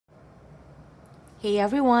Hey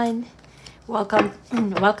everyone, welcome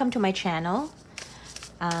welcome to my channel.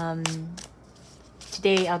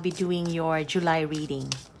 Today I'll be doing your July reading.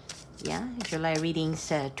 July readings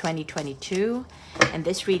 2022, and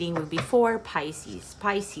this reading will be for Pisces.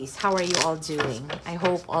 Pisces, how are you all doing? I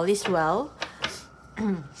hope all is well.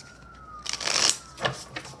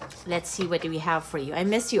 Let's see what do we have for you. I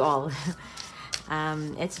miss you all.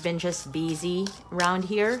 It's been just busy around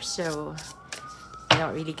here, so I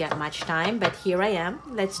don't really get much time, but here I am.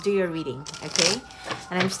 Let's do your reading, okay?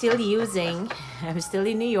 And I'm still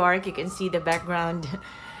in New York. You can see the background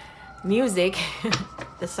music,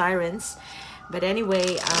 the sirens. But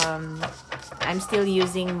anyway, I'm still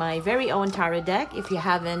using my very own tarot deck. If you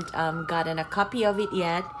haven't gotten a copy of it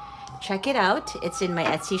yet, check it out. It's in my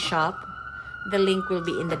Etsy shop. The link will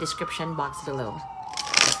be in the description box below.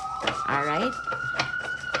 All right.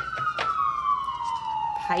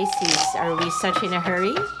 Pisces, are we such in a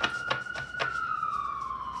hurry?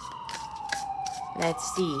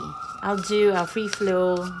 Let's see. I'll do a free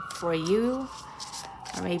flow for you,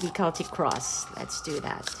 or maybe Celtic Cross. Let's do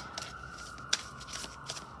that.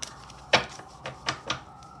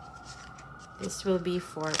 This will be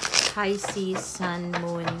for Pisces, Sun,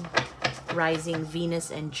 Moon, Rising, Venus,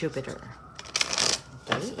 and Jupiter.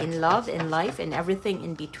 Okay, in love, in life, and everything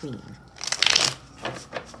in between.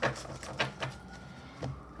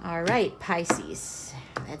 All right, Pisces,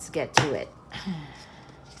 let's get to it.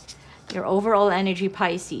 Your overall energy,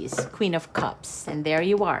 Pisces, Queen of Cups, and there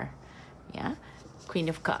you are. Yeah, Queen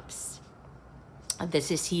of Cups.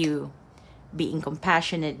 This is you being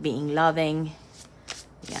compassionate, being loving.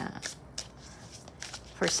 Yeah.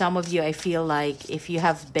 For some of you, I feel like if you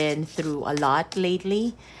have been through a lot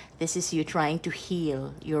lately, this is you trying to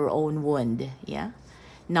heal your own wound. Yeah,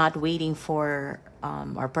 not waiting for,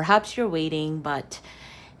 or perhaps you're waiting, but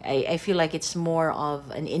I feel like it's more of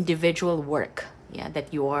an individual work, yeah,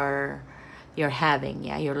 that you're having.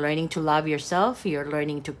 Yeah, you're learning to love yourself, you're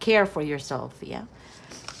learning to care for yourself. Yeah,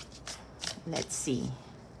 let's see,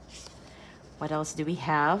 what else do we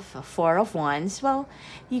have? Four of Wands. Well,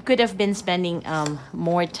 you could have been spending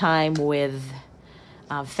more time with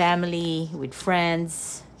family, with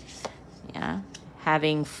friends. Yeah,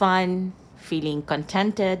 having fun, feeling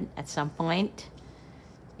contented at some point.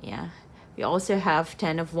 Yeah. We also have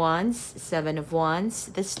 10 of Wands, 7 of Wands,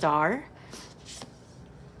 the Star.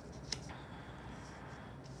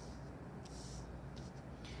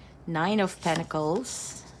 Nine of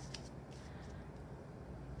Pentacles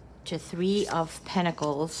to 3 of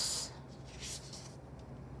Pentacles.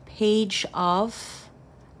 Page of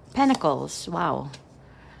Pentacles. Wow.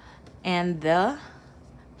 And the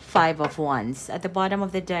 5 of Wands. At the bottom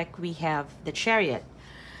of the deck, we have the Chariot.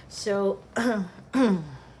 So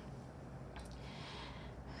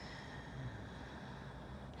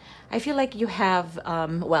I feel like you have,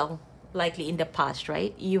 well, likely in the past,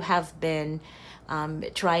 right? You have been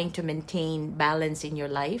trying to maintain balance in your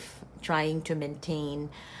life, trying to maintain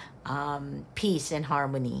peace and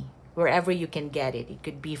harmony wherever you can get it. It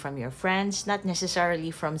could be from your friends, not necessarily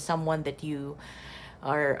from someone that you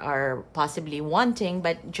are possibly wanting,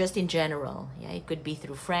 but just in general. Yeah, it could be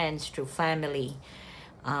through friends, through family,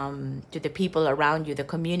 to the people around you, the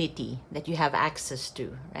community that you have access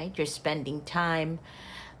to, right? You're spending time.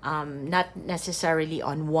 Not necessarily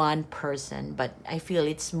on one person, but I feel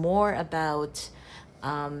it's more about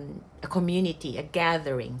a community, a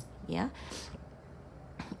gathering. Yeah.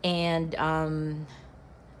 And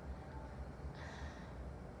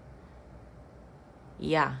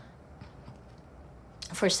yeah,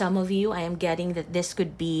 for some of you, I am getting that this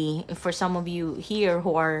could be, for some of you here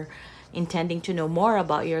who are intending to know more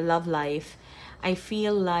about your love life, I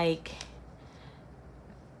feel like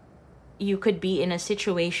you could be in a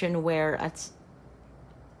situation where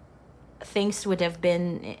things would have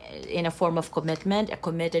been in a form of commitment, a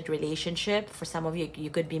committed relationship. For some of you,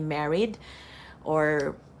 you could be married,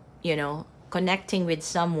 or, you know, connecting with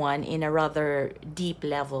someone in a rather deep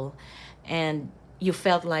level. And you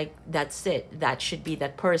felt like that's it. That should be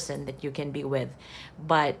that person that you can be with.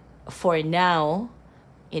 But for now,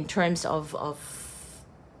 in terms of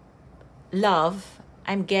love,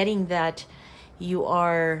 I'm getting that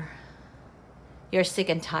you're sick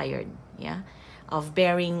and tired, yeah, of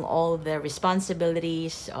bearing all the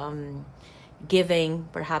responsibilities,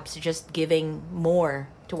 perhaps just giving more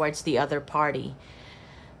towards the other party.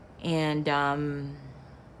 And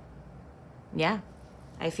yeah,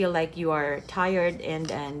 I feel like you are tired,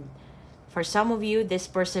 and for some of you, this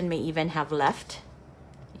person may even have left.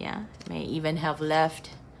 Yeah, may even have left,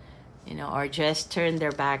 you know, or just turned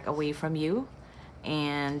their back away from you.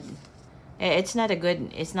 And it's not a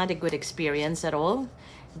good experience at all,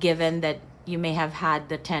 given that you may have had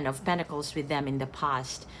the 10 of Pentacles with them in the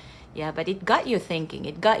past. Yeah, but it got you thinking.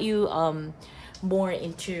 It got you more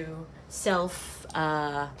into self,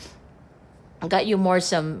 got you more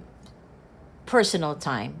some personal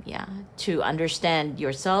time, yeah, to understand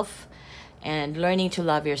yourself and learning to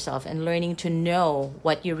love yourself and learning to know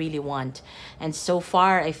what you really want. And so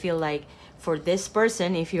far, I feel like for this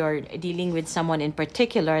person, if you're dealing with someone in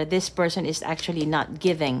particular, this person is actually not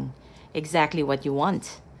giving exactly what you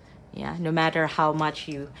want. Yeah, no matter how much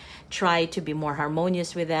you try to be more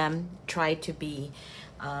harmonious with them, try to be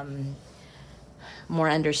more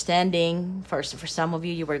understanding. For some of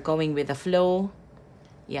you, you were going with the flow.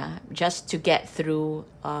 Yeah, just to get through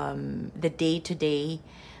the day-to-day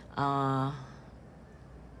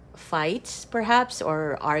fights, perhaps,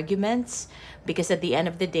 or arguments, because at the end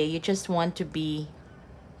of the day, you just want to be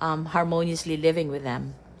harmoniously living with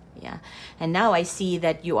them. Yeah, and now I see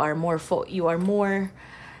that you are more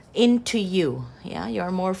into you. Yeah, you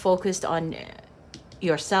are more focused on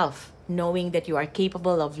yourself, knowing that you are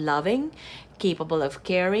capable of loving, capable of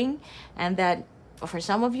caring, and that for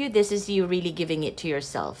some of you, this is you really giving it to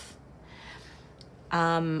yourself.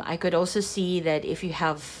 I could also see that if you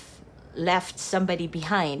have left somebody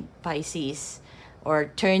behind, Pisces,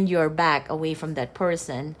 or turned your back away from that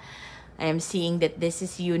person, I am seeing that this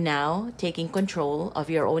is you now taking control of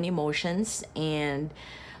your own emotions and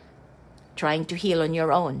trying to heal on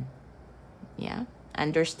your own. Yeah,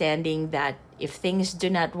 understanding that if things do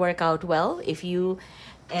not work out well, if you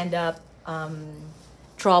end up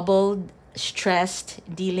troubled, stressed,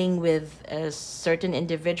 dealing with a certain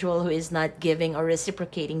individual who is not giving or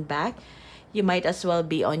reciprocating back, you might as well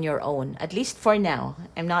be on your own, at least for now.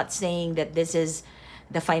 I'm not saying that this is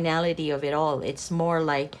the finality of it all. It's more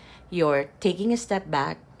like you're taking a step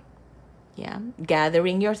back, yeah,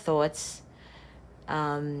 gathering your thoughts,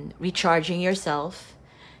 recharging yourself.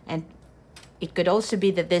 And it could also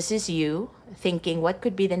be that this is you thinking what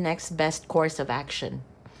could be the next best course of action.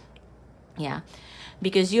 Yeah,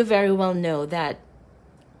 because you very well know that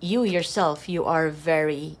you yourself, you are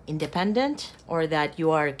very independent, or that you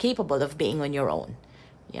are capable of being on your own.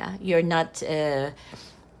 Yeah, you're not, you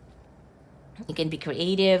can be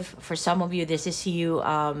creative. For some of you, this is you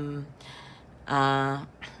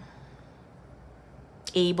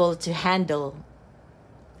able to handle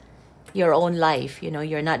your own life. You know,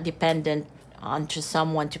 you're not dependent onto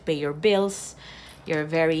someone to pay your bills. You're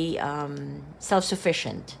very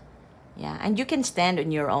self-sufficient. Yeah, and you can stand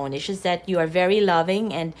on your own. It's just that you are very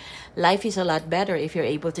loving, and life is a lot better if you're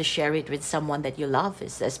able to share it with someone that you love,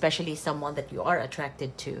 especially someone that you are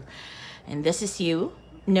attracted to. And this is you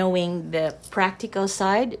knowing the practical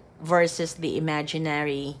side versus the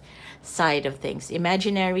imaginary side of things.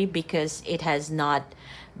 Imaginary because it has not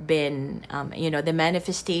been, you know, the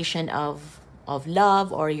manifestation of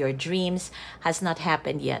love or your dreams has not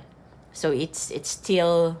happened yet. So it's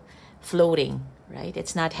still floating, right?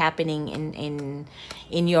 It's not happening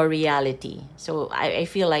in your reality. So I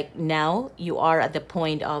feel like now you are at the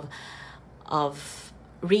point of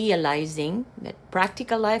realizing that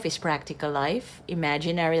practical life is practical life,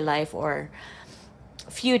 imaginary life or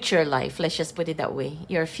future life, let's just put it that way.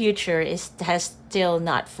 Your future has still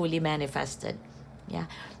not fully manifested. Yeah,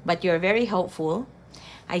 but you're very hopeful.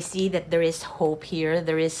 I see that there is hope here.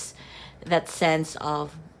 There is that sense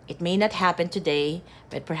of it may not happen today,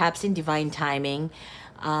 but perhaps in divine timing,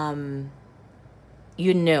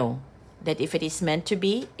 you know that if it is meant to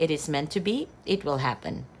be, it is meant to be, it will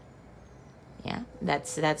happen. Yeah,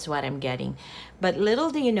 that's what I'm getting. But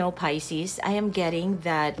little do you know, Pisces, I am getting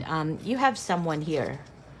that you have someone here.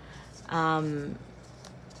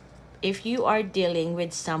 If you are dealing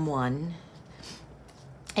with someone,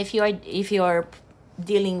 if you're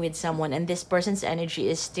dealing with someone and this person's energy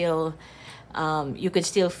is still, you could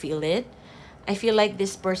still feel it. I feel like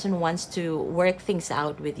this person wants to work things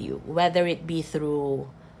out with you, whether it be through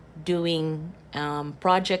doing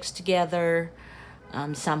projects together,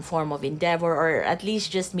 some form of endeavor, or at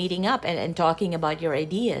least just meeting up and talking about your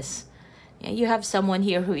ideas. Yeah, you have someone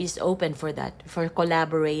here who is open for that, for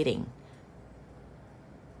collaborating.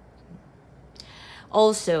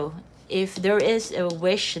 Also, if there is a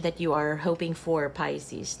wish that you are hoping for,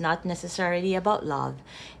 Pisces, not necessarily about love,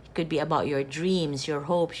 it could be about your dreams, your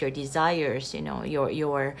hopes, your desires, you know,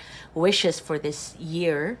 your wishes for this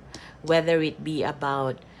year, whether it be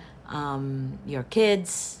about your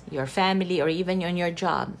kids, your family, or even on your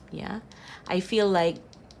job. Yeah, I feel like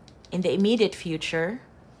in the immediate future,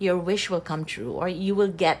 your wish will come true, or you will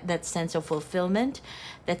get that sense of fulfillment,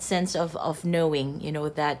 that sense of knowing, you know,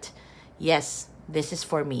 that yes, this is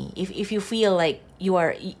for me. If you feel like you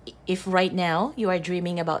are, if right now you are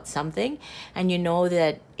dreaming about something and you know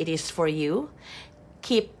that it is for you,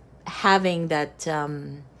 keep having that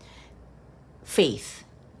faith.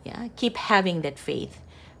 Yeah, keep having that faith,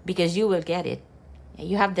 because you will get it.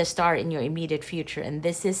 You have the star in your immediate future, and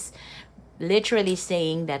this is literally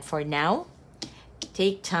saying that for now,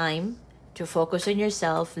 take time to focus on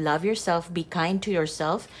yourself, love yourself, be kind to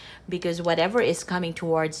yourself, because whatever is coming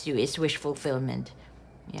towards you is wish fulfillment.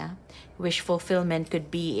 Yeah, wish fulfillment could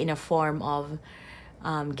be in a form of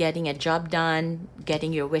getting a job done,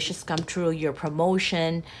 getting your wishes come true, your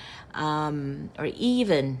promotion, or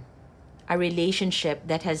even a relationship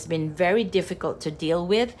that has been very difficult to deal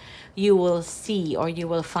with. You will see, or you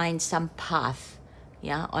will find some path,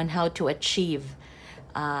 yeah, on how to achieve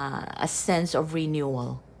a sense of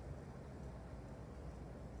renewal.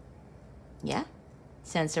 Yeah,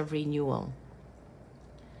 sense of renewal.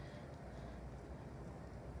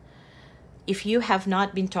 If you have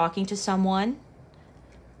not been talking to someone,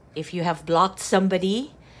 if you have blocked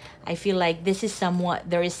somebody, I feel like this is someone,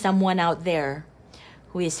 there is someone out there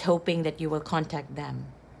who is hoping that you will contact them.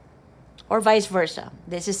 Or vice versa.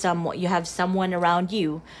 This is someone, you have someone around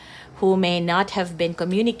you who may not have been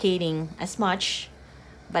communicating as much,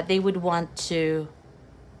 but they would want to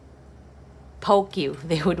poke you.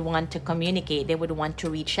 They would want to communicate. They would want to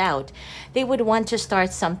reach out. They would want to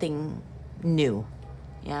start something new.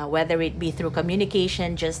 Yeah, whether it be through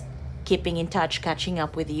communication, just keeping in touch, catching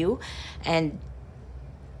up with you, and,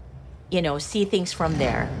 you know, see things from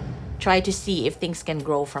there. Try to see if things can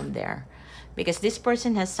grow from there, because this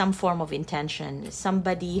person has some form of intention.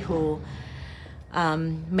 Somebody who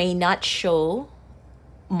may not show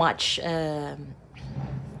much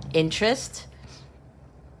interest.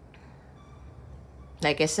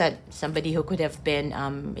 Like I said, somebody who could have been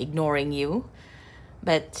ignoring you,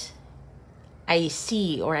 but I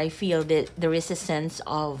see, or I feel that there is a sense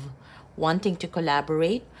of wanting to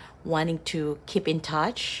collaborate, wanting to keep in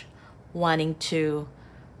touch, wanting to,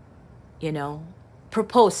 you know,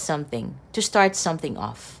 propose something, to start something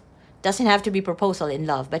off. Doesn't have to be proposal in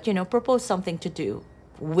love, but, you know, propose something to do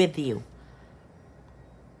with you.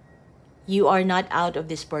 You are not out of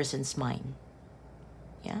this person's mind.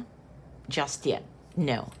 Yeah, just yet.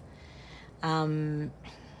 No. And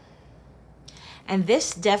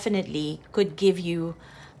this definitely could give you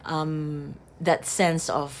that sense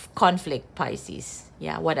of conflict, Pisces.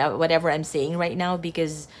 Yeah, whatever I'm saying right now,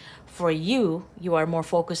 because for you, you are more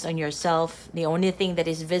focused on yourself. The only thing that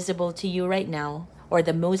is visible to you right now, or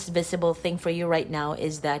the most visible thing for you right now,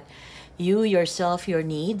 is that you yourself, your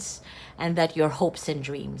needs, and that your hopes and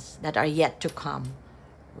dreams that are yet to come,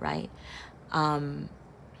 right?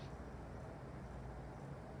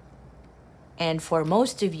 And for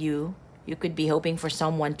most of you, you could be hoping for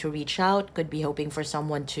someone to reach out, could be hoping for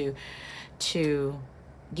someone to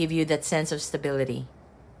give you that sense of stability.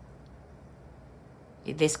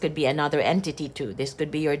 This could be another entity too. This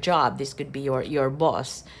could be your job. This could be your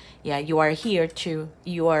boss. Yeah, you are here to,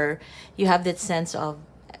 you have that sense of,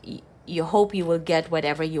 you hope you will get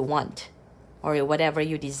whatever you want or whatever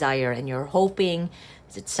you desire, and you're hoping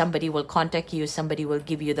that somebody will contact you, somebody will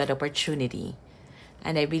give you that opportunity.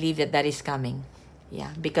 And I believe that that is coming.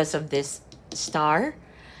 Yeah, because of this star,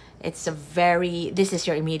 it's a this is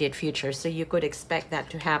your immediate future. So you could expect that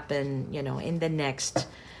to happen, you know, in the next,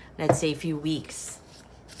 let's say, few weeks.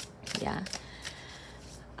 Yeah.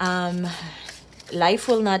 Life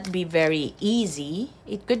will not be very easy.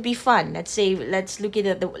 It could be fun. Let's say, let's look at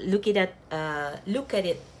it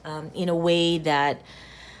in a way that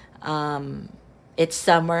it's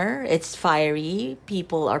summer, it's fiery,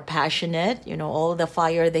 people are passionate, you know, all the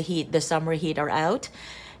fire, the heat, the summer heat are out,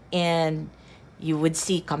 and you would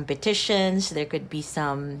see competitions. There could be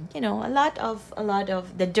some, you know, a lot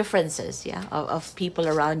of the differences, yeah, of people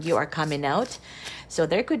around you are coming out. So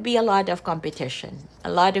there could be a lot of competition.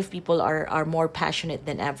 A lot of people are more passionate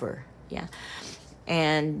than ever, yeah.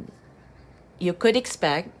 And you could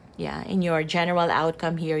expect, yeah, in your general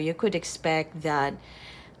outcome here, you could expect that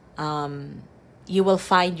you will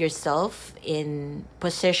find yourself in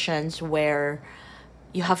positions where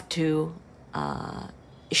you have to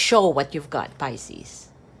show what you've got, Pisces.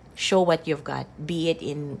 Show what you've got, be it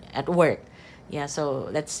at work. Yeah, so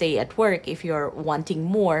let's say at work, if you're wanting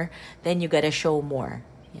more, then you got to show more.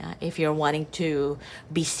 Yeah, if you're wanting to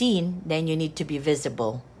be seen, then you need to be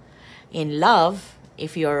visible. In love,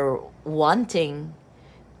 if you're wanting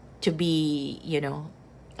to be, you know,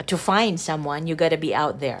 to find someone, you got to be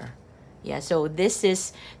out there. Yeah, so this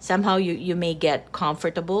is somehow you may get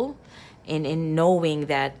comfortable in knowing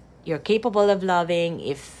that you're capable of loving.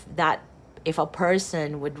 If that if a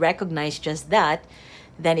person would recognize just that,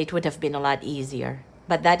 then it would have been a lot easier.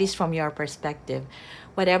 But that is from your perspective.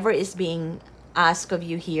 Whatever is being asked of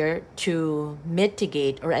you here to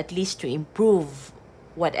mitigate or at least to improve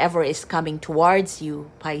whatever is coming towards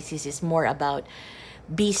you, Pisces, is more about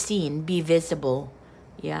be seen, be visible,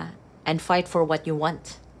 yeah, and fight for what you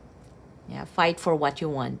want. Yeah, fight for what you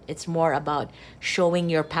want. It's more about showing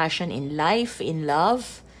your passion in life, in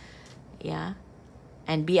love, yeah,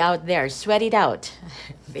 and be out there, sweat it out,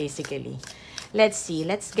 basically. Let's see,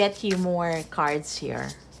 let's get you more cards here.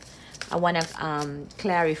 I want to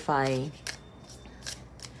clarify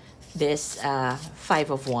this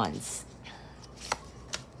Five of Wands.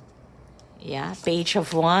 Yeah, Page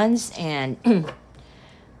of Wands and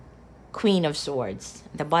Queen of Swords.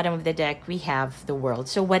 At the bottom of the deck, we have the World.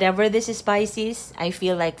 So whatever this is, Pisces, I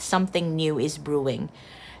feel like something new is brewing.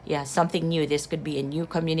 Yeah, something new. This could be a new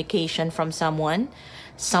communication from someone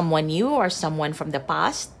new or someone from the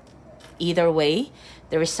past. Either way,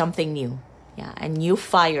 there is something new. Yeah, a new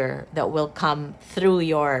fire that will come through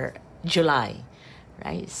your July,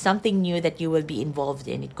 right? Something new that you will be involved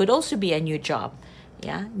in. It could also be a new job.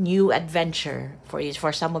 Yeah, new adventure for you.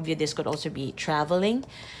 For some of you, this could also be traveling.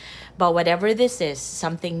 But whatever this is,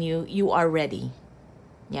 something new, you are ready.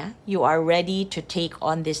 Yeah, you are ready to take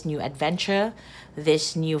on this new adventure,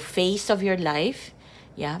 this new phase of your life.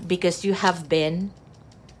 Yeah, because you have been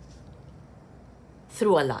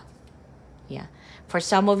through a lot. Yeah, for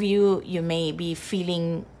some of you, you may be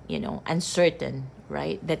feeling, uncertain,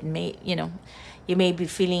 right? That may, you may be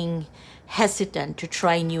feeling hesitant to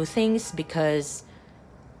try new things because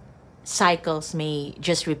cycles may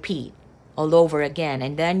just repeat all over again,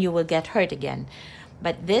 and then you will get hurt again.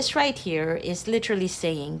 But this right here is literally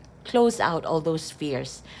saying close out all those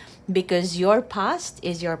fears, because your past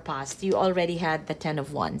is your past. You already had the 10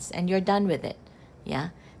 of Wands and you're done with it. Yeah,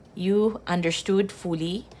 you understood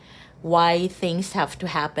fully why things have to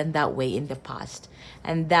happen that way in the past,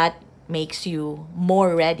 and that makes you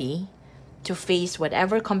more ready to face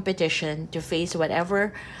whatever competition, to face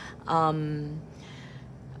whatever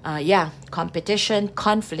competition,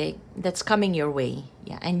 conflict that's coming your way.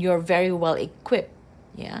 Yeah, and you're very well equipped,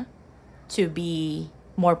 yeah, to be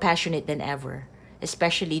more passionate than ever,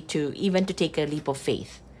 especially to take a leap of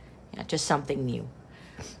faith, yeah, to something new.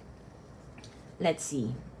 Let's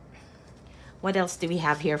see. What else do we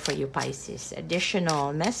have here for you, Pisces?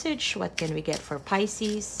 Additional message. What can we get for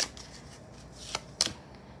Pisces?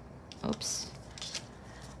 Oops.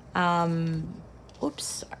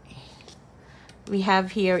 Sorry. We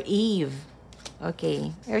have here Eve.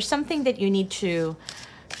 Okay. There's something that you need to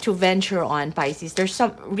venture on, Pisces. There's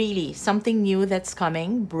something new that's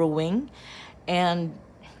coming, brewing. And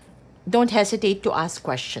don't hesitate to ask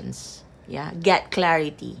questions. Yeah. Get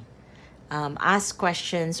clarity. Ask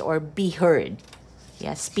questions or be heard.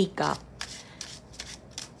 Yeah, speak up.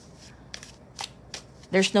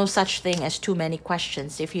 There's no such thing as too many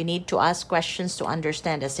questions. If you need to ask questions to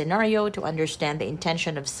understand a scenario, to understand the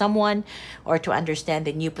intention of someone, or to understand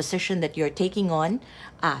the new position that you're taking on,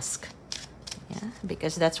 ask. Yeah,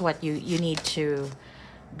 because that's what you need to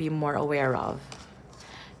be more aware of.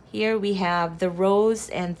 Here we have the Rose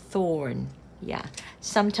and Thorn. Yeah,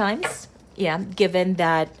 sometimes, yeah, given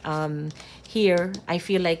that here I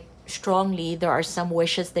feel like strongly there are some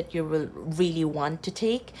wishes that you will really want to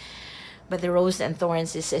take, but the Rose and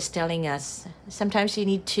Thorns is telling us sometimes you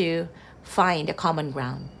need to find a common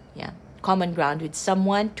ground. Yeah, common ground with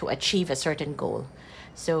someone to achieve a certain goal.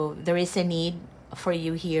 So there is a need for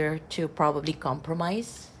you here to probably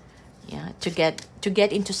compromise. Yeah, to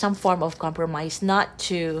get into some form of compromise, not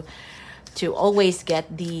to always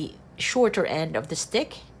get the shorter end of the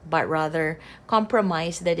stick, but rather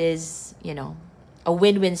compromise that is, a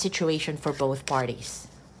win-win situation for both parties.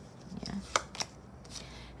 Yeah.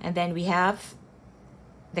 And then we have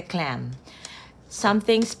the Clam. Some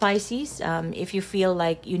things, Pisces, if you feel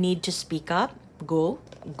like you need to speak up, go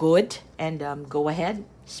ahead,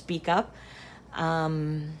 speak up.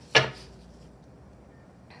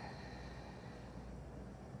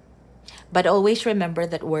 But always remember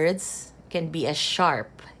that words can be as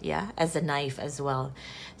sharp, yeah, as a knife as well.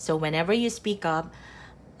 So whenever you speak up,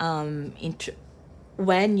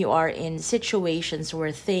 when you are in situations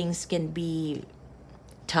where things can be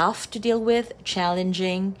tough to deal with,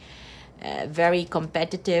 challenging, very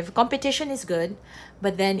competitive. Competition is good,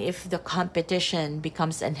 but then if the competition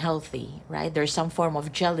becomes unhealthy, right? There's some form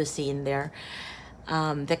of jealousy in there.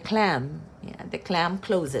 The clam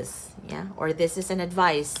closes, yeah? Or this is an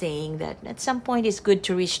advice saying that at some point it's good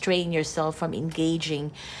to restrain yourself from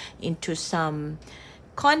engaging into some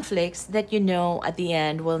conflicts that at the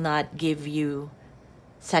end will not give you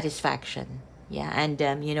satisfaction. Yeah, and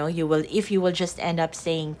you know, you will, if you will just end up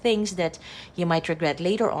saying things that you might regret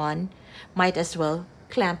later on, might as well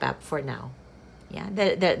clamp up for now. Yeah,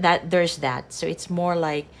 there's that. So it's more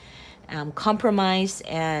like compromise,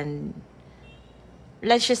 and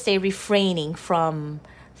let's just say refraining from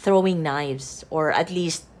throwing knives, or at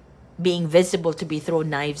least being visible to be thrown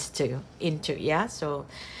knives to into. Yeah, so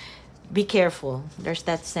be careful. There's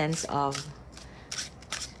that sense of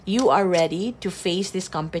you are ready to face these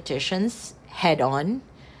competitions head on,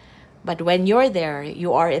 but when you're there,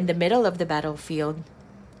 you are in the middle of the battlefield,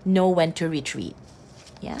 know when to retreat.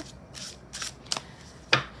 Yeah,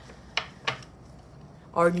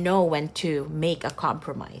 or know when to make a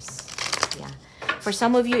compromise. Yeah, for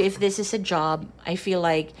some of you, if this is a job, I feel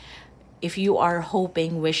like if you are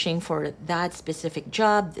hoping, wishing for that specific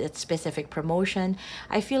job, that specific promotion,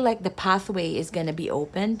 I feel like the pathway is going to be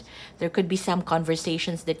opened. There could be some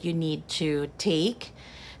conversations that you need to take,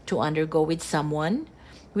 to undergo with someone,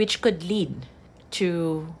 which could lead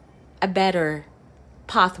to a better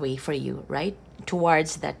pathway for you, right?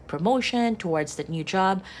 Towards that promotion, towards that new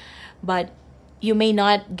job. But you may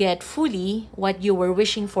not get fully what you were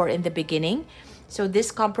wishing for in the beginning. So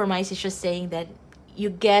this compromise is just saying that you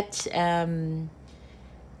get to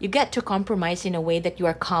compromise in a way that you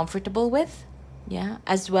are comfortable with, yeah,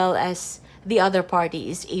 as well as the other party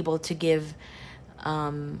is able to give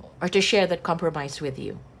or to share that compromise with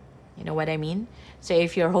you. You know what I mean? So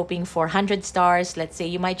if you're hoping for 100 stars, let's say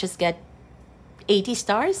you might just get 80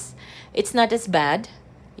 stars. It's not as bad,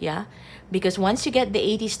 yeah, because once you get the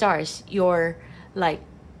 80 stars, you're like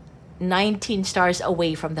 19 stars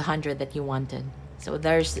away from the 100 that you wanted. So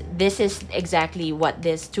this is exactly what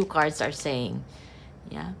these two cards are saying.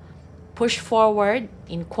 Yeah, push forward,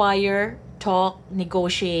 inquire, talk,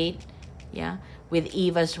 negotiate. Yeah, with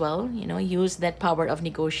Eve as well. You know, use that power of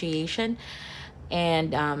negotiation,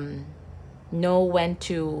 and know when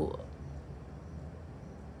to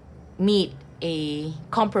meet a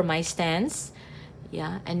compromise stance.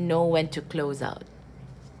 Yeah, and know when to close out.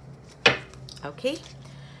 Okay.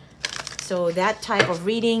 So that type of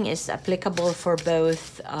reading is applicable for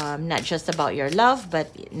both, not just about your love, but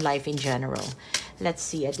life in general. Let's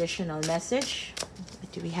see, additional message. What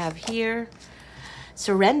do we have here?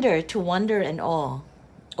 Surrender to wonder and awe.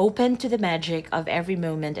 Open to the magic of every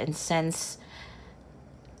moment and sense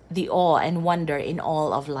the awe and wonder in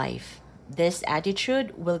all of life. This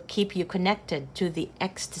attitude will keep you connected to the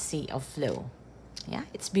ecstasy of flow. Yeah,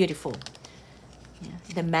 it's beautiful. Yeah,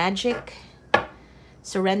 the magic.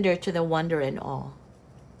 Surrender to the wonder and awe.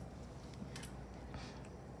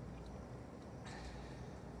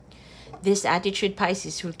 This attitude,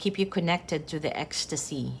 Pisces, will keep you connected to the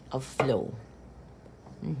ecstasy of flow.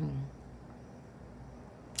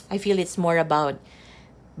 I feel it's more about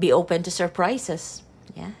be open to surprises.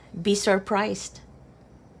 Yeah, be surprised.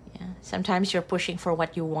 Yeah, sometimes you're pushing for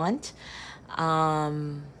what you want.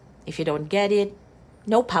 If you don't get it,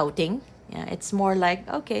 no pouting. Yeah, it's more like,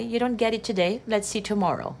 okay, you don't get it today, let's see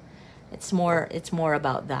tomorrow. It's more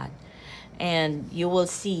about that. And you will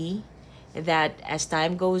see that as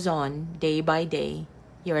time goes on, day by day,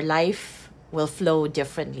 your life will flow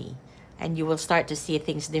differently, and you will start to see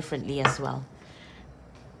things differently as well.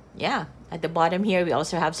 Yeah, at the bottom here, we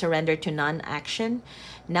also have surrender to non-action.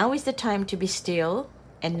 Now is the time to be still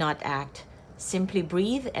and not act. Simply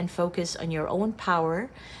breathe and focus on your own power.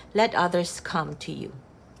 Let others come to you.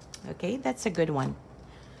 Okay, that's a good one.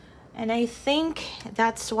 And I think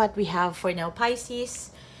that's what we have for now,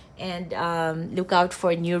 Pisces. And look out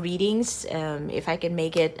for new readings. If I can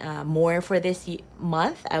make it more for this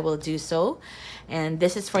month, I will do so. And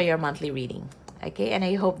this is for your monthly reading. Okay, and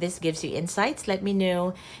I hope this gives you insights. Let me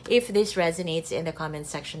know if this resonates in the comment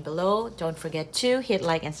section below. Don't forget to hit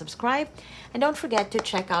like and subscribe. And don't forget to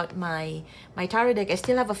check out my tarot deck. I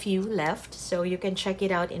still have a few left, so you can check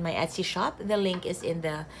it out in my Etsy shop. The link is in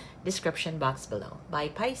the description box below. Bye,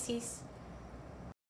 Pisces.